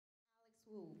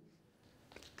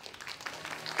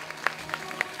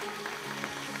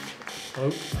Hello.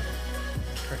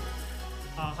 Great.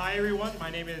 Hi, everyone. My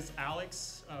name is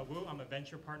Alex Wu. I'm a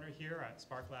venture partner here at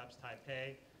SparkLabs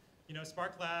Taipei. You know,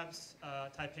 SparkLabs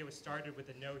Taipei was started with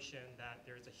the notion that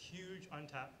there's a huge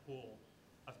untapped pool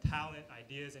of talent,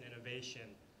 ideas, and innovation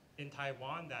in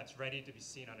Taiwan that's ready to be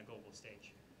seen on a global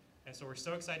stage. And so we're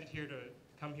so excited here to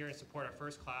come here and support our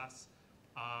first class.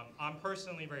 I'm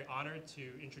personally very honored to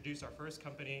introduce our first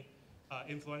company,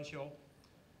 Influenxio.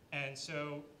 And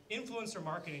so influencer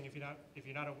marketing, if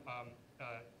you're not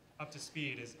up to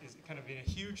speed, is kind of been a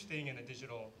huge thing in the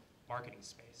digital marketing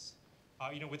space.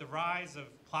 You know, with the rise of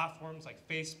platforms like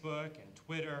Facebook and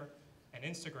Twitter and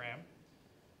Instagram,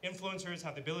 influencers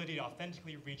have the ability to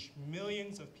authentically reach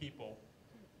millions of people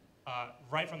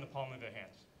right from the palm of their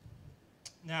hands.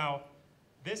 Now,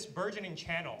 this burgeoning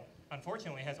channel,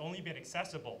 unfortunately, has only been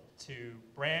accessible to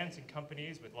brands and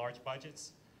companies with large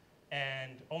budgets,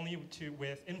 and only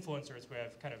with influencers who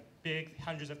have kind of big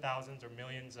hundreds of thousands or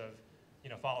millions of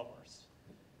followers.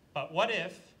 But what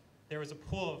if there was a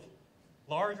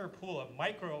larger pool of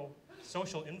micro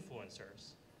social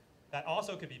influencers that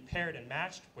also could be paired and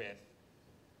matched with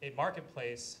a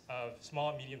marketplace of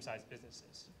small and medium-sized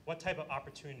businesses? What type of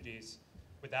opportunities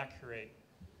would that create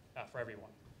for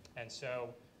everyone? And so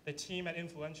the team at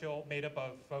Influenxio, made up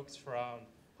of folks from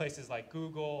places like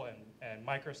Google and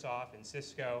Microsoft and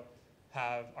Cisco,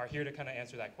 are here to kind of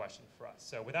answer that question for us.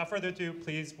 So without further ado,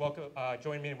 please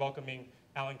join me in welcoming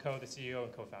Alan Ko, the CEO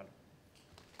and co-founder.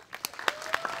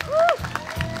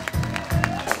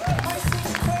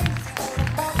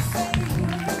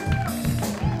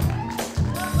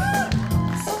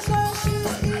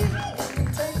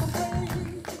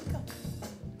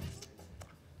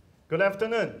 Good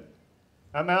afternoon.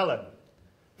 I'm Alan,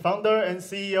 founder and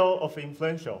CEO of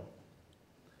Influenxio.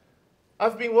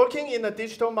 I've been working in the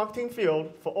digital marketing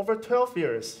field for over 12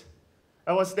 years.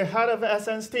 I was the head of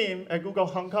SN's team at Google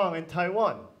Hong Kong and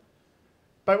Taiwan.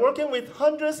 By working with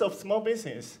hundreds of small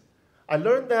businesses, I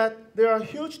learned that there are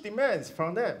huge demands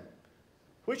from them,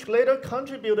 which later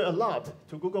contributed a lot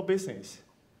to Google business.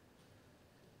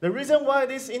 The reason why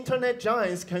these internet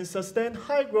giants can sustain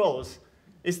high growth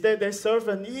is that they serve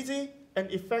an easy and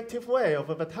effective way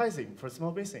of advertising for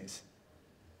small business.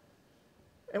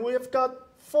 And we have got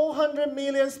 400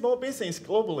 million small businesses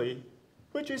globally,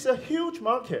 which is a huge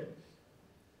market.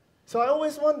 So I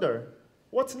always wonder,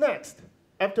 what's next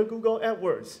after Google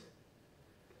AdWords?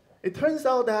 It turns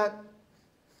out that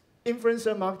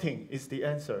influencer marketing is the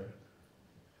answer.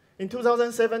 In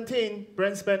 2017,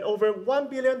 brands spent over $1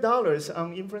 billion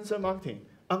on influencer marketing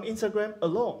on Instagram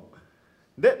alone.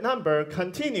 That number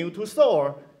continued to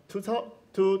soar to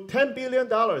 $10 billion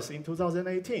in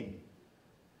 2018.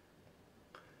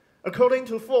 According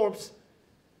to Forbes,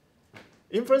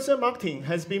 influencer marketing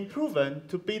has been proven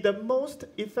to be the most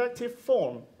effective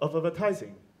form of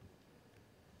advertising.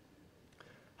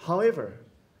 However,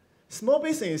 small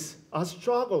businesses are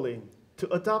struggling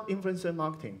to adopt influencer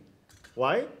marketing.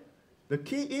 Why? The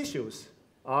key issues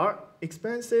are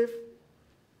expensive,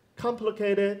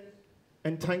 complicated,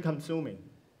 and time-consuming.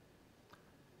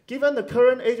 Given the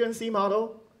current agency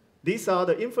model, these are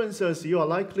the influencers you are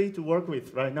likely to work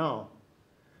with right now.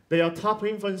 They are top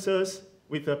influencers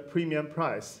with a premium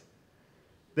price.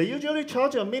 They usually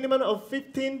charge a minimum of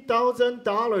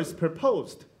 $15,000 per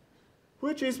post,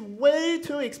 which is way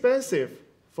too expensive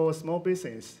for a small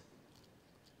business.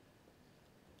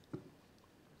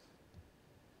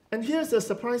 And here's a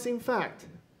surprising fact,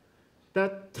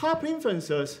 that top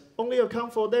influencers only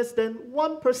account for less than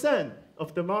 1%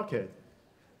 of the market.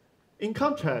 In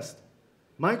contrast,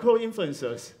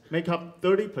 micro-influencers make up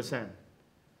 30%.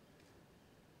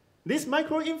 These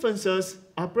micro-influencers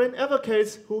are brand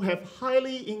advocates who have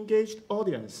highly engaged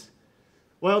audience.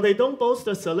 While they don't boast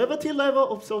the celebrity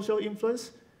level of social influence,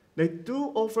 they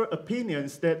do offer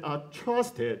opinions that are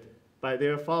trusted by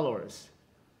their followers.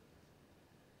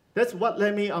 That's what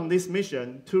led me on this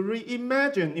mission to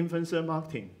reimagine influencer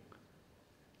marketing,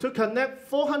 to connect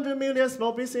 400 million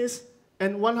small businesses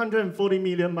and 140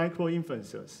 million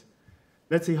micro-influencers.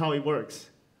 Let's see how it works.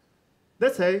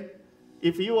 Let's say,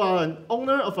 if you are an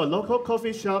owner of a local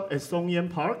coffee shop at Song Yen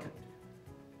Park,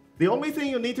 the only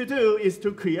thing you need to do is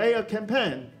to create a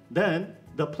campaign. Then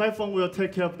the platform will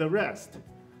take care of the rest.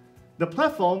 The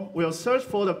platform will search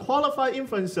for the qualified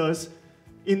influencers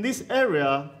in this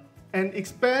area and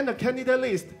expand the candidate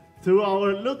list through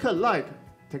our lookalike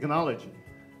technology.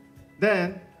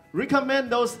 Then recommend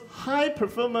those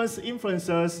high-performance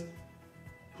influencers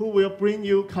who will bring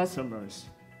you customers.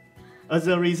 As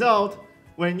a result,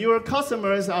 when your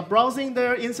customers are browsing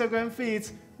their Instagram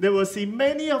feeds, they will see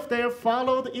many of their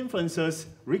followed influencers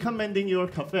recommending your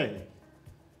cafe.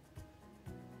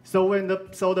 So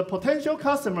the potential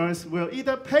customers will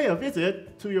either pay a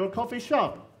visit to your coffee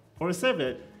shop or save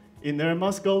it in their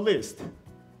must-go list.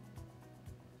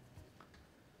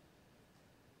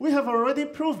 We have already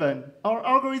proven our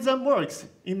algorithm works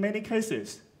in many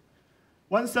cases.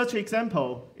 One such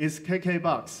example is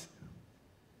KKBox.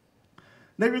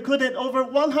 They recruited over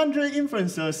 100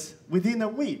 influencers within a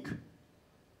week,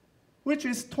 which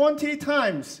is 20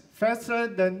 times faster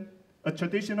than a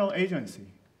traditional agency.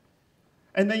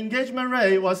 And the engagement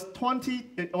rate was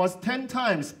 10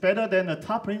 times better than the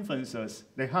top influencers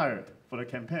they hired for the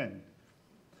campaign.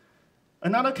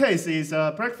 Another case is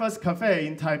a breakfast cafe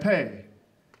in Taipei.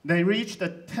 They reached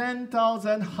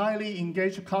 10,000 highly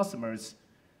engaged customers,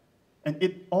 and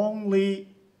it only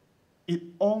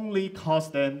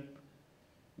cost them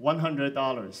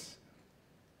 $100.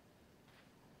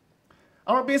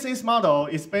 Our business model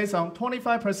is based on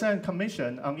 25%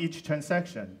 commission on each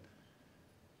transaction.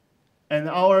 And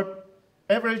our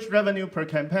average revenue per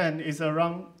campaign is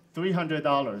around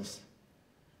 $300.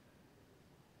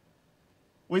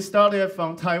 We started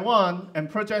from Taiwan and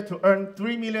project to earn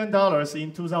 $3 million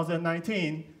in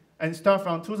 2019. And start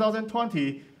from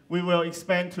 2020, we will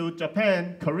expand to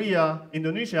Japan, Korea,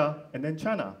 Indonesia, and then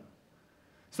China.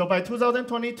 So by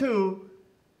 2022,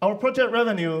 our project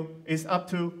revenue is up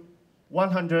to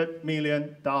 $100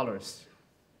 million.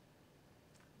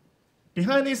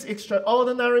 Behind this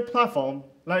extraordinary platform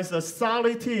lies a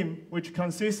solid team which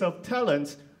consists of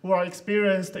talents who are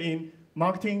experienced in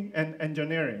marketing and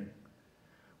engineering.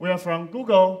 We are from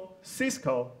Google,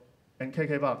 Cisco, and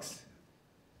KKBox.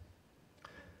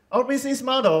 Our business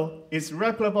model is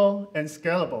replicable and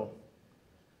scalable,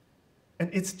 and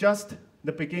it's just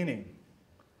the beginning.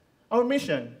 Our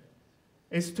mission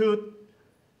is to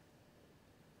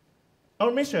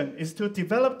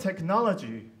develop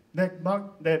technology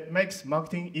that makes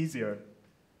marketing easier.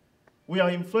 We are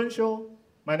Influenxio.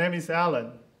 My name is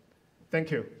Alan. Thank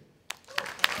you.